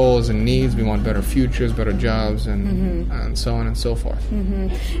same goals and needs. We want better futures, better jobs, and so on and so forth.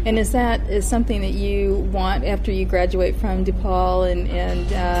 And is something that you want after you graduate from DePaul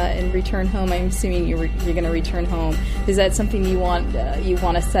and return home? I'm assuming you're going to return home. Is that something you want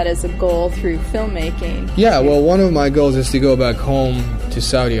to set as a goal through filmmaking? Yeah, well, one of my goals is to go back home to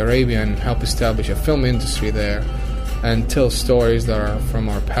Saudi Arabia and help establish a film industry there and tell stories that are from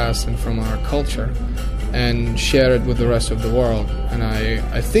our past and from our culture, and share it with the rest of the world. And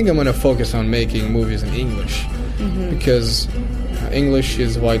I think I'm going to focus on making movies in English, because English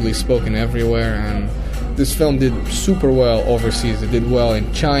is widely spoken everywhere, and this film did super well overseas. It did well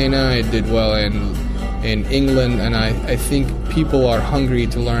in China, it did well in England, and I think people are hungry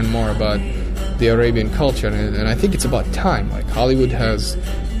to learn more about the Arabian culture, and I think it's about time. Like, Hollywood has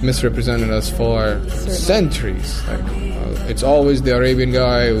misrepresented us for centuries. It's always the Arabian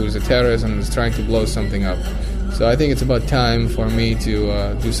guy who's a terrorist and is trying to blow something up. So I think it's about time for me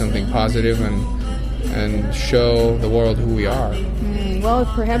to do something positive and show the world who we are. Well,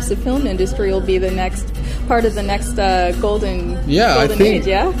 perhaps the film industry will be the next part of the next golden age. Yeah,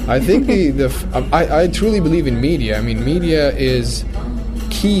 I think I truly believe in media. I mean, media is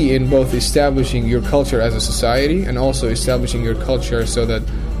key in both establishing your culture as a society and also establishing your culture so that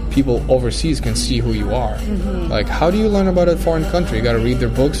people overseas can see who you are. Like, how do you learn about a foreign country? You got to read their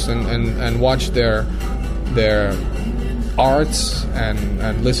books and watch their arts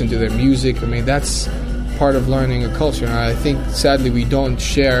and listen to their music. I mean, that's part of learning a culture. And I think, sadly, we don't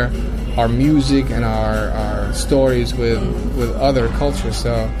share our music and our stories with other cultures.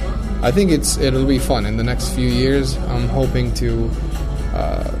 So I think it'll be fun. In the next few years, I'm hoping to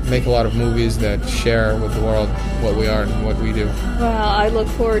make a lot of movies that share with the world what we are and what we do. Well, I look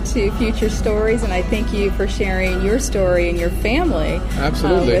forward to future stories, and I thank you for sharing your story and your family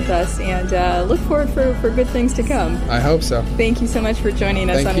with us, and look forward for good things to come. I hope so. Thank you so much for joining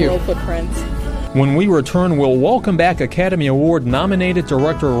us on World Footprints. When we return, we'll welcome back Academy Award-nominated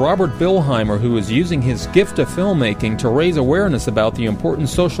director Robert Bilheimer, who is using his gift of filmmaking to raise awareness about the important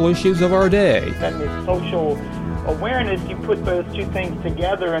social issues of our day. And this social awareness, you put those two things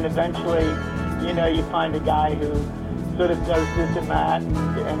together, and eventually, you find a guy who sort of does this and that,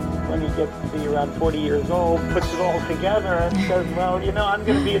 and when he gets to be around 40 years old, puts it all together and says, well, I'm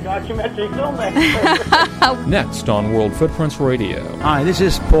going to be a documentary filmmaker. Next on World Footprints Radio. Hi, this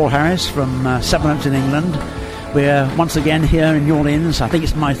is Paul Harris from Sevenoaks in England. We're once again here in New Orleans. I think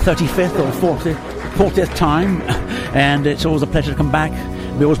it's my 35th or 40th time, and it's always a pleasure to come back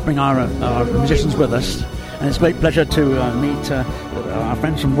We always bring our musicians with us, and it's a great pleasure to meet our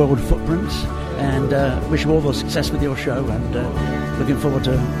friends from World Footprints, and wish you all the success with your show, and looking forward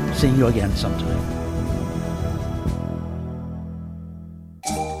to seeing you again sometime.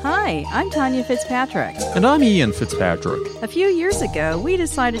 Hi, I'm Tanya Fitzpatrick. And I'm Ian Fitzpatrick. A few years ago, we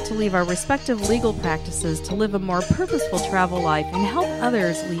decided to leave our respective legal practices to live a more purposeful travel life and help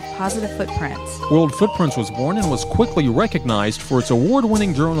others leave positive footprints. World Footprints was born and was quickly recognized for its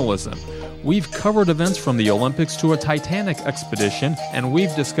award-winning journalism. We've covered events from the Olympics to a Titanic expedition, and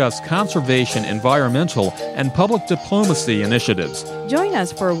we've discussed conservation, environmental, and public diplomacy initiatives. Join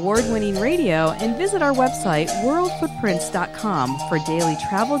us for award-winning radio and visit our website, worldfootprints.com, for daily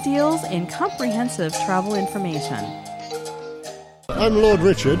travel deals and comprehensive travel information. I'm Lord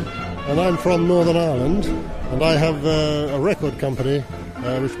Richard, and I'm from Northern Ireland, and I have a record company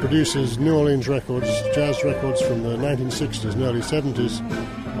which produces New Orleans records, jazz records from the 1960s and early 70s.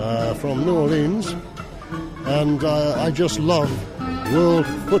 From New Orleans, and I just love World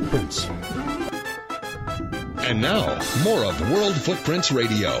Footprints. And now, more of World Footprints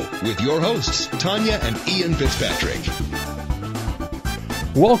Radio with your hosts, Tanya and Ian Fitzpatrick.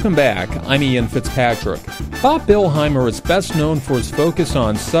 Welcome back. I'm Ian Fitzpatrick. Bob Billheimer is best known for his focus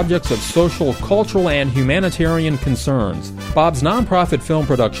on subjects of social, cultural, and humanitarian concerns. Bob's nonprofit film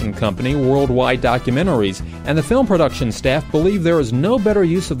production company, Worldwide Documentaries, and the film production staff believe there is no better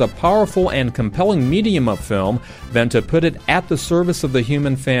use of the powerful and compelling medium of film than to put it at the service of the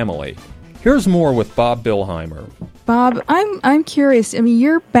human family. Here's more with Bob Billheimer. Bob, I'm curious. I mean,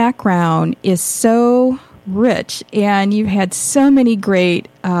 your background is so rich, and you've had so many great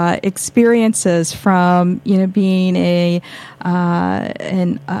experiences from being in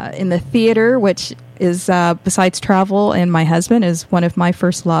the theater, which is besides travel and my husband is one of my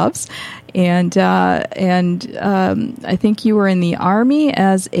first loves, and I think you were in the Army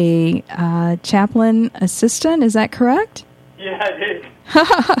as a chaplain assistant. Is that correct? Yeah, I did.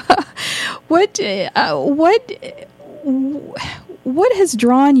 What has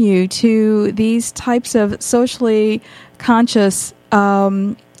drawn you to these types of socially conscious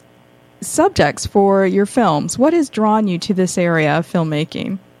subjects for your films? What has drawn you to this area of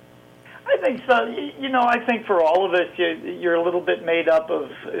filmmaking? I think so. I think for all of us, you're a little bit made up of,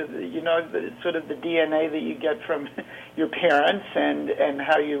 sort of the DNA that you get from your parents and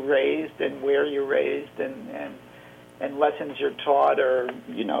how you're raised and where you're raised and lessons you're taught or,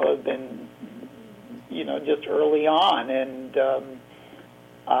 have been just early on, and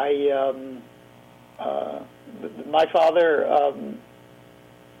my father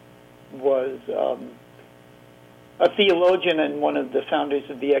was a theologian and one of the founders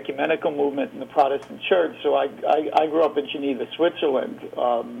of the ecumenical movement in the Protestant Church. So I grew up in Geneva, Switzerland,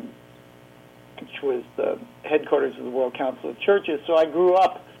 which was the headquarters of the World Council of Churches. So I grew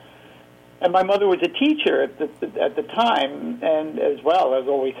up. And my mother was a teacher at the time, and as well as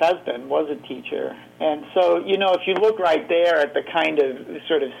always has been, was a teacher. And so, if you look right there at the kind of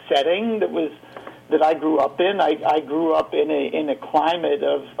sort of setting that I grew up in, I grew up in a climate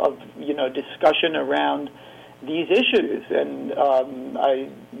of discussion around these issues. And I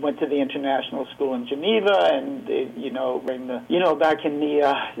went to the international school in Geneva, and back in the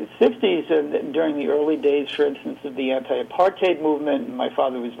 60s and during the early days, for instance, of the anti-apartheid movement, my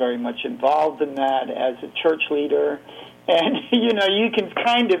father was very much involved in that as a church leader. And, you can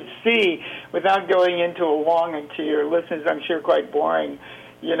kind of see, without going into a long, and to your listeners, I'm sure quite boring,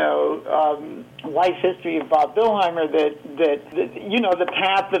 life history of Bob Billheimer, that the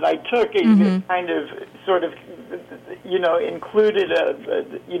path that I took kind of sort of, included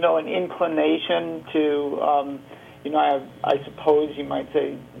an inclination to, I suppose you might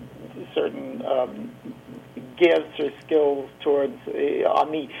say certain gifts or skills towards,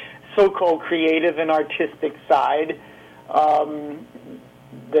 on the so-called creative and artistic side,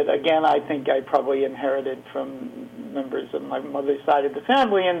 that, again, I think I probably inherited from members of my mother's side of the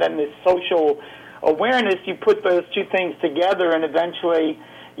family, and then this social awareness, you put those two things together, and eventually,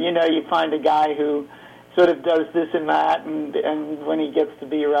 you find a guy who sort of does this and that, and when he gets to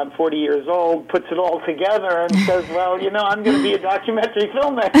be around 40 years old, puts it all together and says, well, I'm going to be a documentary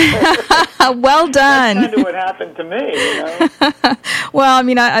filmmaker. Well done. That's kind of what happened to me, Well, I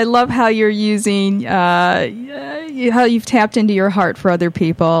mean, I love how you're using, how you've tapped into your heart for other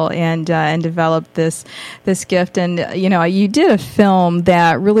people and developed this gift. And, you did a film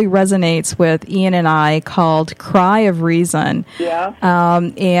that really resonates with Ian and I called Cry of Reason. Yeah.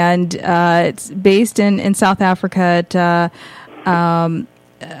 And it's based in South Africa.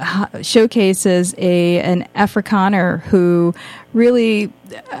 It showcases an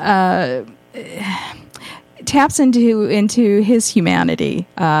taps into his humanity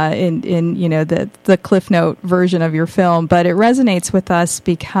in you know the Cliff Note version of your film, but it resonates with us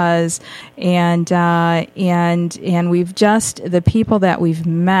because and we've just the people that we've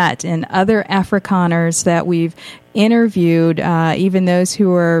met and other Afrikaners that we've interviewed, even those who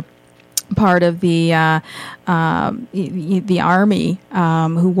were part of the army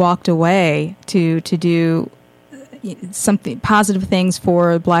who walked away to do something positive things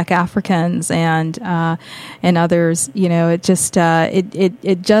for Black Africans and others. You know, it just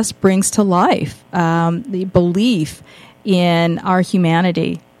it just brings to life the belief in our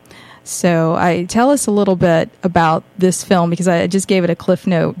humanity. So, tell us a little bit about this film, because I just gave it a Cliff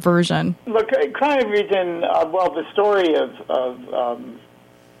Note version. Look, Cry of Region, the story of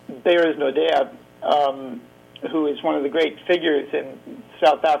Beyers Naudé, who is one of the great figures in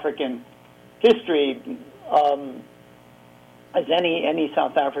South African history, as any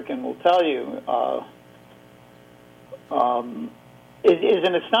South African will tell you, is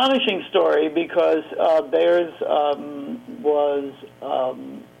an astonishing story because Beyers was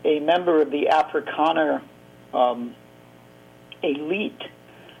a member of the Afrikaner elite,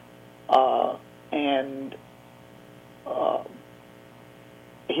 and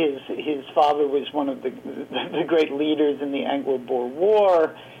his father was one of the great leaders in the Anglo-Boer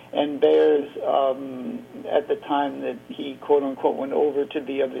War, and Beyers, at the time that he quote-unquote went over to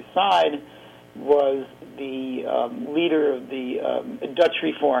the other side, was the leader of the Dutch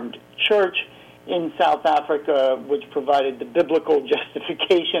Reformed Church in South Africa, which provided the biblical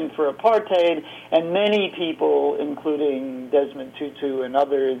justification for apartheid, and many people, including Desmond Tutu and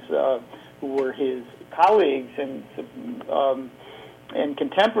others who were his colleagues and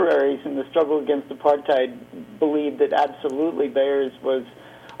contemporaries in the struggle against apartheid, believed that absolutely Beyers was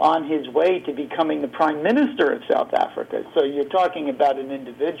on his way to becoming the Prime Minister of South Africa. So you're talking about an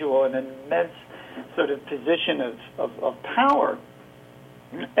individual in an immense sort of position of power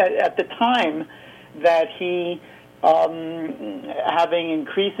at the time that he, having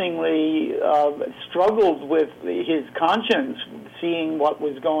increasingly struggled with his conscience, seeing what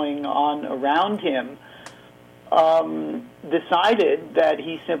was going on around him, decided that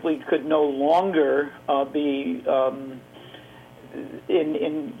he simply could no longer be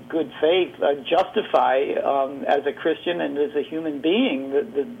in good faith justify as a Christian and as a human being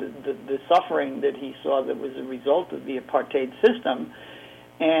the suffering that he saw that was a result of the apartheid system.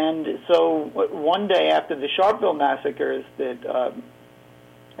 And so one day after the Sharpeville massacres that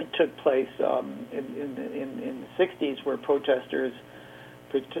took place in the 60s, where protesters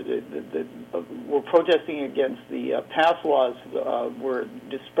were protesting against the pass laws, were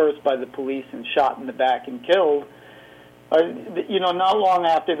dispersed by the police and shot in the back and killed. Not long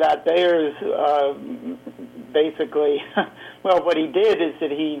after that, Beyers basically, well, what he did is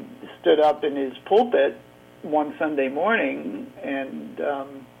that he stood up in his pulpit one Sunday morning and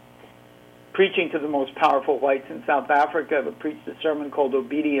preaching to the most powerful whites in South Africa, but preached a sermon called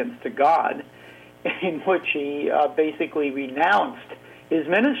Obedience to God, in which he basically renounced his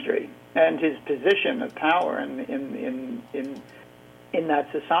ministry and his position of power in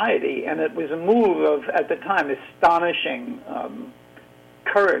that society. And it was a move of, at the time, astonishing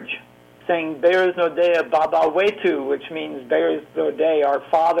courage, saying Beyers Naudé Baba Wetu, which means Beyers Naudé, our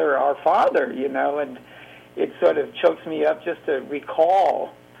father, and it sort of chokes me up just to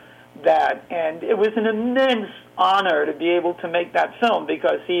recall that. And it was an immense honor to be able to make that film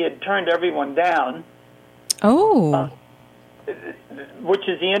because he had turned everyone down. Oh. Which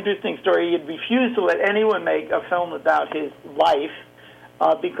is the interesting story. He had refused to let anyone make a film about his life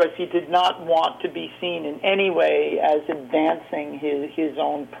because he did not want to be seen in any way as advancing his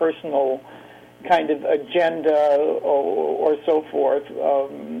own personal kind of agenda or so forth.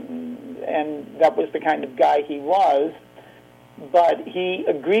 And that was the kind of guy he was. But he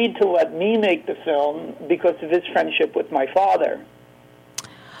agreed to let me make the film because of his friendship with my father.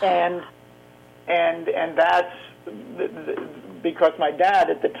 And that's because my dad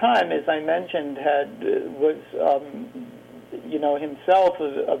at the time, as I mentioned, was himself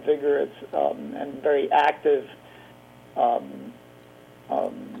a vigorous and very active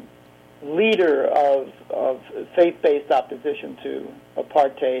leader of faith-based opposition to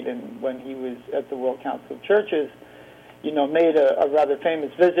apartheid. And when he was at the World Council of Churches, made a rather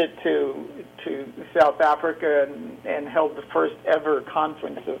famous visit to South Africa and held the first ever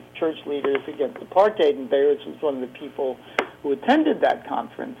conference of church leaders against apartheid, and Beyers was one of the people who attended that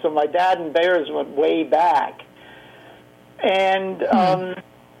conference. So my dad and Beyers went way back. And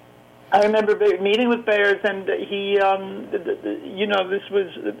I remember meeting with Beyers, and he, this was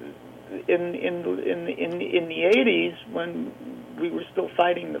in the 80s when we were still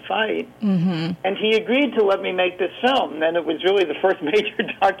fighting the fight, and he agreed to let me make this film. And it was really the first major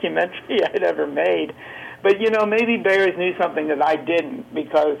documentary I'd ever made. But, maybe Bayers knew something that I didn't,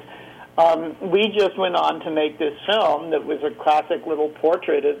 because we just went on to make this film that was a classic little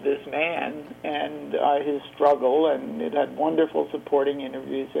portrait of this man and his struggle, and it had wonderful supporting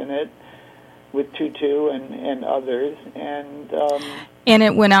interviews in it with Tutu and others. And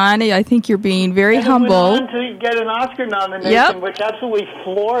it went on, I think you're being very humble. It went on to get an Oscar nomination, which absolutely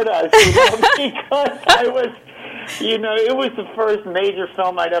floored us, because I was... it was the first major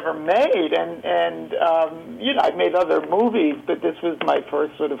film I'd ever made, and I'd made other movies, but this was my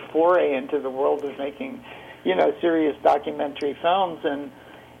first sort of foray into the world of making, serious documentary films. And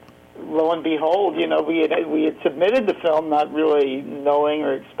lo and behold, we had submitted the film not really knowing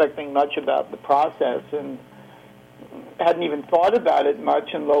or expecting much about the process, and hadn't even thought about it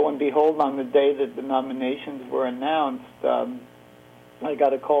much. And lo and behold, on the day that the nominations were announced, I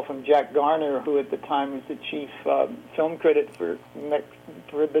got a call from Jack Garner, who at the time was the chief film critic for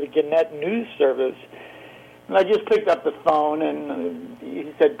the Gannett News Service. And I just picked up the phone, and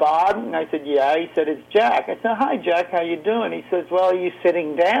he said, "Bob?" And I said, "Yeah." He said, "It's Jack." I said, "Hi, Jack, how you doing?" He says, "Well, are you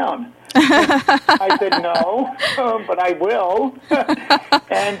sitting down?" I said, "No, but I will."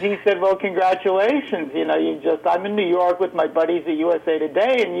 And he said, "Well, congratulations. I'm in New York with my buddies at USA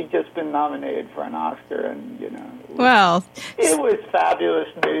Today, and you've just been nominated for an Oscar." And, well, it was fabulous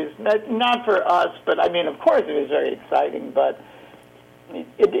news. Not for us, but, of course it was very exciting, but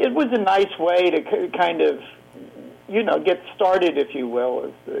it was a nice way to kind of, get started, if you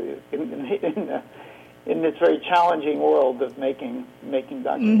will, in this very challenging world of making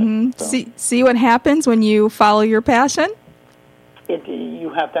documentaries. So. See what happens when you follow your passion? You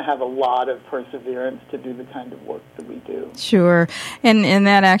have to have a lot of perseverance to do the kind of work that we do. Sure, and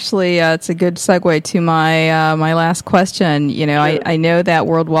that actually it's a good segue to my my last question. Sure. I know that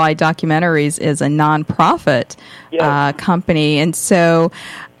Worldwide Documentaries is a nonprofit company, and so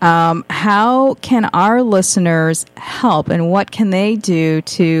how can our listeners help, and what can they do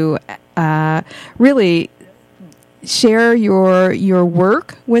to really share your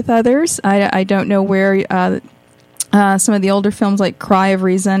work with others? I don't know where. Some of the older films like Cry of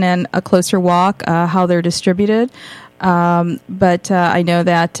Reason and A Closer Walk, how they're distributed. But I know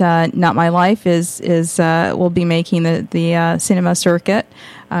that Not My Life will be making the cinema circuit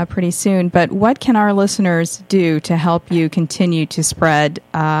pretty soon. But what can our listeners do to help you continue to spread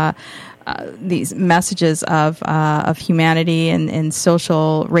these messages of humanity and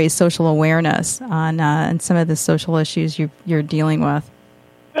raise social awareness on some of the social issues you're dealing with?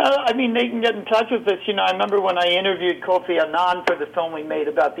 They can get in touch with us. I remember when I interviewed Kofi Annan for the film we made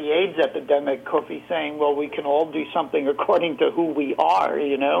about the AIDS epidemic, Kofi saying, well, we can all do something according to who we are,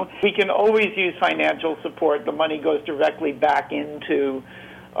 We can always use financial support. The money goes directly back into,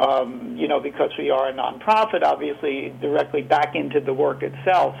 because we are a nonprofit, obviously, directly back into the work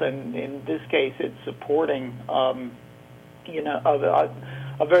itself. And in this case, it's supporting,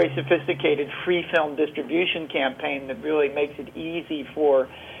 a very sophisticated free film distribution campaign that really makes it easy for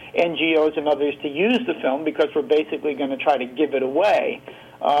NGOs and others to use the film, because we're basically going to try to give it away.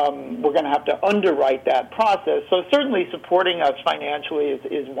 We're going to have to underwrite that process. So certainly supporting us financially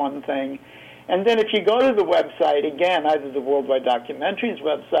is one thing. And then if you go to the website, again, either the Worldwide Documentaries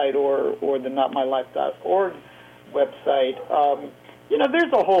website or the NotMyLife.org website,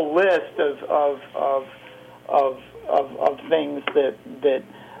 there's a whole list of things that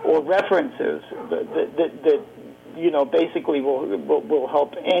or references that basically will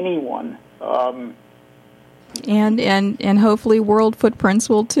help anyone. And hopefully World Footprints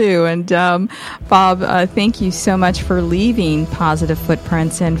will too. And Bob, thank you so much for leaving Positive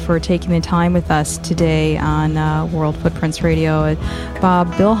Footprints and for taking the time with us today on World Footprints Radio.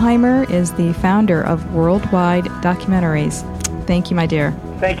 Bob Billheimer is the founder of Worldwide Documentaries. Thank you, my dear.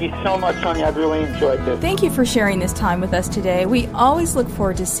 Thank you so much, Sonia. I've really enjoyed this. Thank you for sharing this time with us today. We always look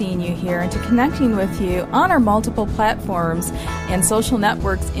forward to seeing you here and to connecting with you on our multiple platforms and social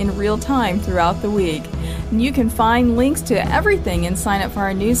networks in real time throughout the week. And you can find links to everything and sign up for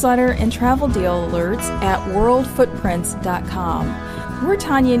our newsletter and travel deal alerts at worldfootprints.com. We're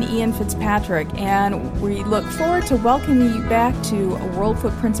Tanya and Ian Fitzpatrick, and we look forward to welcoming you back to a World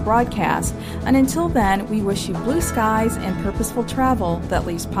Footprints broadcast. And until then, we wish you blue skies and purposeful travel that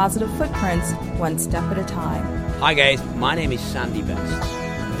leaves positive footprints one step at a time. Hi guys, my name is Sandy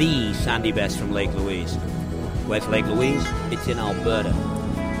Best, the Sandy Best from Lake Louise. Where's Lake Louise? It's in Alberta.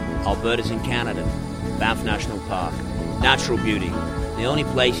 Alberta's in Canada. Banff National Park. Natural beauty. The only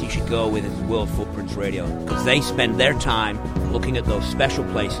place you should go with is World Footprints Radio, because they spend their time looking at those special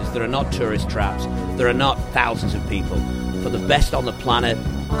places that are not tourist traps, there are not thousands of people. For the best on the planet,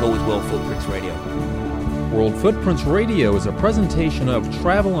 go with World Footprints Radio. World Footprints Radio is a presentation of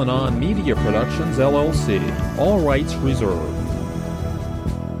Travel and On Media Productions, LLC. All rights reserved.